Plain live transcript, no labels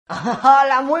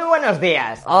Hola, muy buenos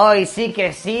días. Hoy sí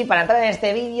que sí, para entrar en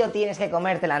este vídeo tienes que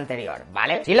comerte el anterior,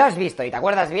 ¿vale? Si lo has visto y te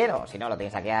acuerdas bien, o si no lo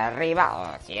tienes aquí arriba,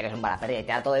 o si eres un bala perdida y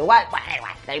te da todo igual, bueno, da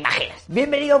igual, te lo imaginas.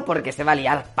 Bienvenido porque se va a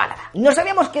liar parda. Nos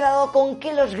habíamos quedado con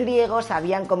que los griegos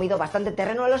habían comido bastante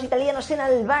terreno a los italianos en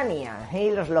Albania y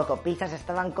los locopisas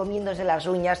estaban comiéndose las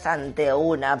uñas ante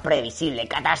una previsible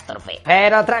catástrofe.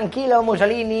 Pero tranquilo,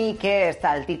 Mussolini, que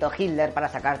está el Tito Hitler para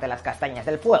sacarte las castañas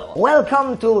del fuego.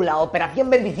 Welcome to la Operación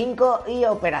 25 y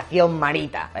Operación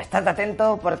Marita. Estate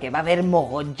atento porque va a haber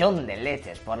mogollón de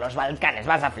leches por los Balcanes,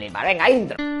 vas a flipar. Venga,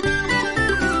 intro.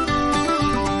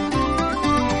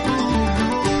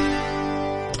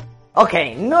 Ok,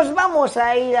 nos vamos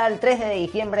a ir al 13 de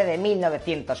diciembre de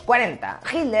 1940.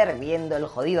 Hitler, viendo el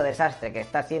jodido desastre que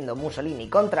está haciendo Mussolini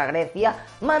contra Grecia,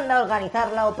 manda a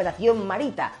organizar la Operación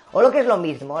Marita, o lo que es lo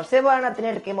mismo, se van a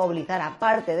tener que movilizar a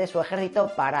parte de su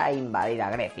ejército para invadir a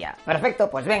Grecia.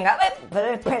 Perfecto, pues venga, pero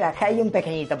espera, que hay un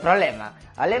pequeñito problema.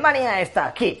 Alemania está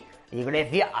aquí y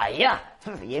Grecia allá.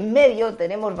 Y en medio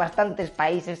tenemos bastantes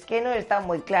países que no está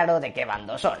muy claro de qué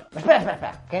bando son.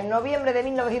 Espera, que en noviembre de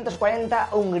 1940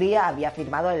 Hungría había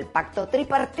firmado el pacto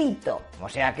tripartito, o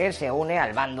sea que se une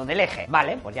al bando del EJE.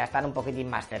 Vale, pues ya están un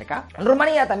poquitín más cerca.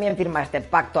 Rumanía también firma este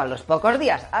pacto a los pocos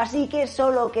días, así que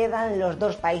solo quedan los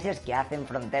dos países que hacen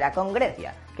frontera con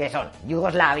Grecia, que son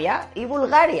Yugoslavia y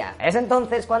Bulgaria. Es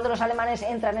entonces cuando los alemanes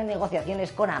entran en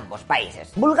negociaciones con ambos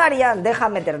países. Bulgaria deja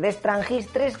meter de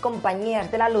extranjis 3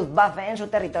 compañías de la Luftwaffe en su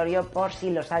territorio por si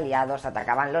los aliados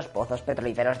atacaban los pozos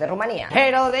petrolíferos de Rumanía.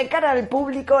 Pero de cara al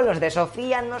público, los de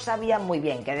Sofía no sabían muy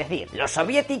bien qué decir. Los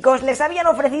soviéticos les habían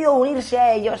ofrecido unirse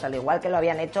a ellos, al igual que lo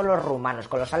habían hecho los rumanos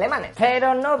con los alemanes,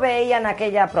 pero no veían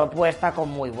aquella propuesta con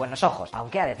muy buenos ojos,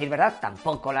 aunque a decir verdad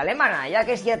tampoco la alemana, ya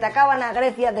que si atacaban a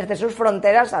Grecia desde sus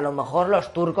fronteras, a lo mejor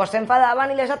los turcos se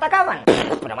enfadaban y les atacaban.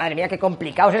 Pero madre mía, qué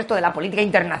complicado es esto de la política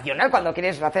internacional cuando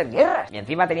quieres hacer guerras. Y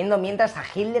encima teniendo mientras a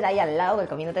Hitler ahí al lado,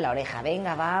 comiéndote la oreja.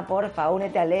 Venga, va, porfa,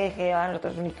 únete al EJE, a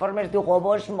nuestros uniformes de Hugo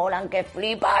Boss molan que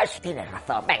flipas. Tienes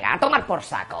razón, venga, a tomar por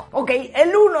saco. Ok,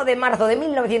 el 1 de marzo de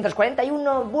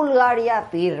 1941, Bulgaria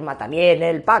firma también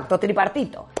el pacto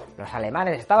tripartito. Los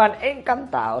alemanes estaban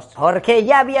encantados, porque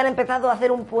ya habían empezado a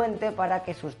hacer un puente para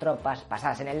que sus tropas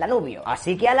pasasen el Danubio.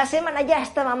 Así que a la semana ya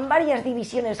estaban varias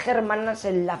divisiones germanas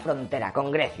en la frontera con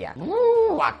Grecia.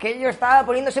 Aquello estaba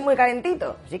poniéndose muy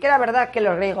calentito. Sí que era verdad que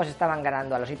los griegos estaban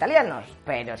ganando a los italianos,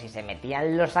 pero si se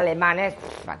metían los alemanes,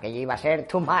 aquello iba a ser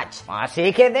too much.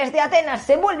 Así que desde Atenas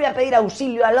se vuelve a pedir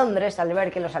auxilio a Londres al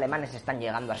ver que los alemanes están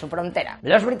llegando a su frontera.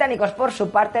 Los británicos, por su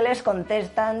parte, les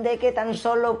contestan de que tan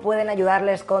solo pueden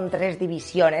ayudarles con 3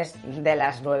 divisiones de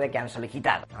las 9 que han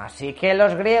solicitado. Así que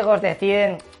los griegos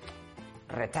deciden...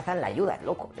 rechazan la ayuda,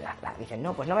 loco. Dicen,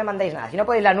 no, pues no me mandéis nada. Si no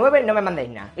podéis la 9, no me mandéis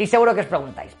nada. Y seguro que os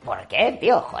preguntáis, ¿por qué,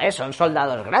 tío? Joder, son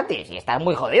soldados gratis y estás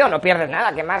muy jodido, no pierdes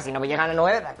nada. ¿Qué más? Si no me llegan a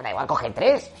 9, da igual, coge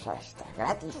 3. O sea, está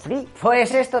gratis, free.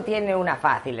 Pues esto tiene una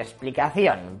fácil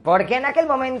explicación. Porque en aquel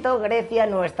momento Grecia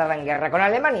no estaba en guerra con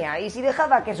Alemania y si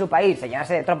dejaba que su país se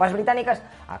llenase de tropas británicas,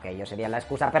 aquello sería la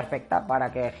excusa perfecta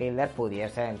para que Hitler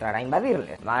pudiese entrar a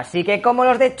invadirles. Así que como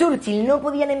los de Churchill no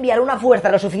podían enviar una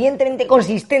fuerza lo suficientemente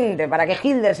consistente para que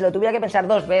Hitler se lo tuviera que pensar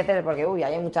 2 veces porque,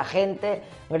 hay mucha gente,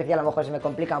 Grecia a lo mejor se me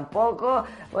complica un poco,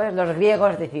 pues los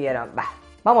griegos decidieron,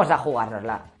 vamos a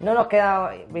jugárnosla. No nos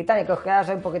queda, británicos, quedaos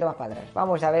un poquito más para atrás.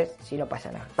 Vamos a ver si no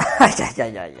pasa nada.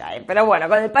 Ay. Pero bueno,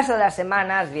 con el paso de las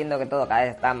semanas, viendo que todo cada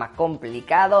vez está más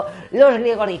complicado, los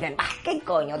griegos dicen, ¿qué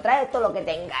coño? Traed todo lo que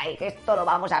tengáis, que esto lo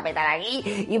vamos a petar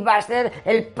aquí y va a ser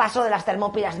el paso de las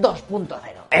Termópilas 2.0.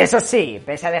 Eso sí,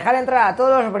 pese a dejar entrar a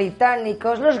todos los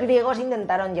británicos, los griegos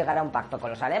intentaron llegar a un pacto con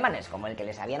los alemanes, como el que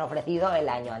les habían ofrecido el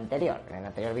año anterior. En el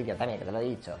anterior vídeo también, que te lo he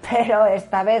dicho. Pero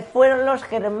esta vez fueron los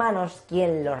germanos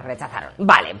quienes los rechazaron.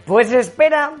 Vale, pues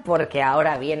espera, porque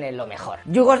ahora viene lo mejor.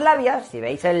 Yugoslavia, si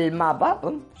veis el mapa,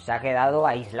 se ha quedado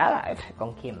aislada.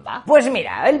 ¿Con quién va? Pues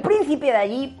mira, el príncipe de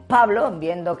allí, Pablo,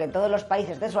 viendo que todos los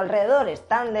países de su alrededor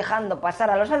están dejando pasar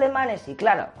a los alemanes, y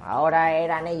claro, ahora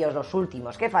eran ellos los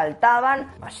últimos que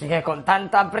faltaban, así que con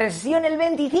tanta presión, el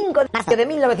 25 de marzo de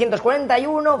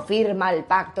 1941 firma el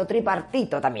pacto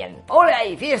tripartito también. ¡Ole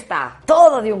ahí, fiesta!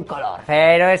 Todo de un color.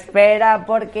 Pero espera,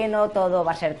 porque no todo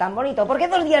va a ser tan bonito, porque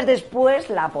 2 días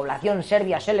después la población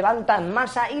serbia se levanta en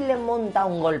masa y le monta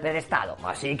un golpe de estado.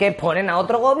 Así que ponen a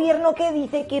otro gobierno que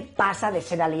dice que pasa de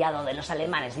ser aliado de los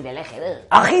alemanes y del EJE.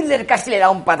 A Hitler casi le da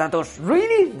un patatús.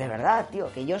 ¿Really? De verdad,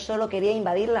 tío, que yo solo quería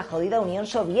invadir la jodida Unión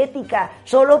Soviética.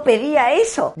 Solo pedía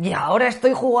eso. Y ahora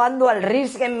estoy jugando al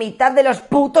Risk en mitad de los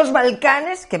putos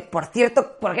Balcanes, que por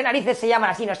cierto, ¿por qué narices se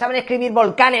llaman así? ¿No saben escribir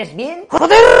volcanes bien?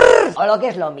 ¡Joder! O lo que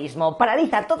es lo mismo,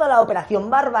 paraliza toda la operación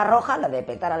Barbarroja, la de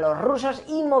petar a los rusos, rusos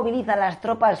y moviliza las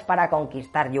tropas para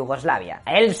conquistar Yugoslavia.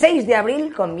 El 6 de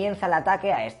abril comienza el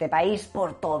ataque a este país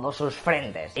por todos sus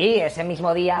frentes. Y ese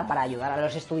mismo día, para ayudar a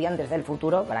los estudiantes del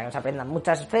futuro, para que nos aprendan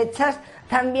muchas fechas,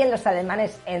 también los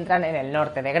alemanes entran en el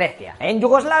norte de Grecia. En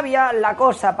Yugoslavia, la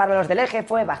cosa para los del EJE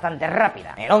fue bastante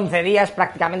rápida. En 11 días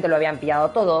prácticamente lo habían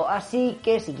pillado todo, así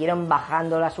que siguieron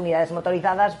bajando las unidades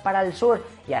motorizadas para el sur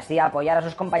y así apoyar a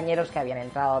sus compañeros que habían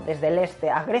entrado desde el este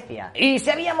a Grecia. Y si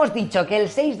habíamos dicho que el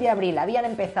 6 de abril habían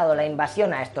empezado la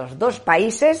invasión a estos dos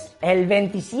países, el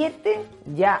 27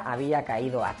 ya había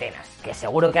caído Atenas, que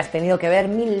seguro que has tenido que ver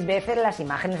 1000 veces las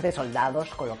imágenes de soldados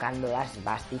colocando la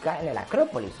svástica en el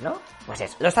Acrópolis, ¿no? Pues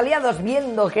eso, los aliados,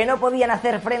 viendo que no podían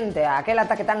hacer frente a aquel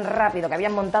ataque tan rápido que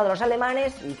habían montado los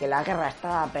alemanes y que la guerra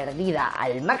estaba perdida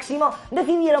al máximo,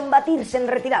 decidieron batirse en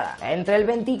retirada. Entre el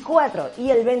 24 y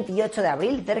el 28 de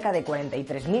abril, cerca de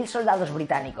 43.000 soldados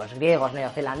británicos, griegos,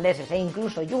 neozelandeses e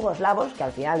incluso yugoslavos, que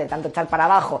al final de tanto echar para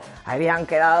abajo se habían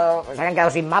quedado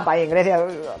sin mapa ahí en Grecia,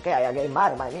 ¿qué hay? Aquí hay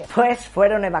mar, madre mía. Pues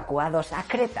fueron evacuados a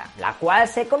Creta, la cual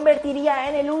se convertiría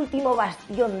en el último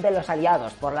bastión de los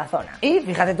aliados por la zona. Y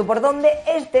fíjate tú por dónde,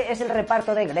 este es el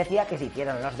reparto de Grecia que se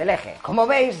hicieron los del EJE. Como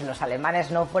veis, los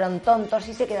alemanes no fueron tontos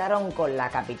y se quedaron con la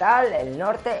capital, el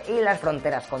norte y las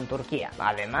fronteras con Turquía.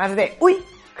 Además de... ¡Uy!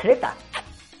 Creta.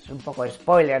 Es un poco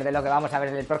spoiler de lo que vamos a ver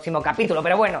en el próximo capítulo,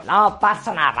 pero bueno, no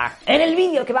pasa nada. En el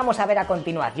vídeo que vamos a ver a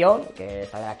continuación, que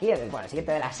saldrá aquí, el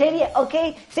siguiente de la serie, ok,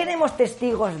 seremos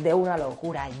testigos de una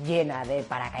locura llena de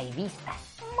paracaidistas.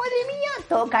 ¡Madre mía!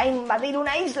 Toca invadir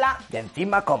una isla. Y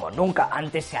encima como nunca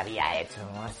antes se había hecho.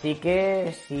 Así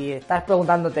que si estás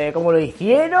preguntándote cómo lo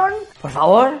hicieron, por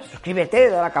favor, suscríbete,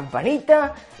 dale a la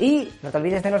campanita y no te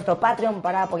olvides de nuestro Patreon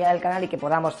para apoyar el canal y que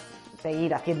podamos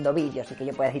seguir haciendo vídeos y que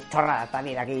yo pueda decir chorradas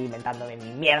también aquí inventándome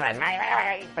mis mierdas.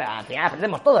 Pero al final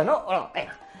aprendemos todo, ¿no?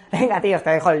 Venga, tíos, te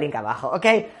dejo el link abajo, ¿ok?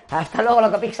 Hasta luego,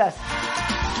 locopixas.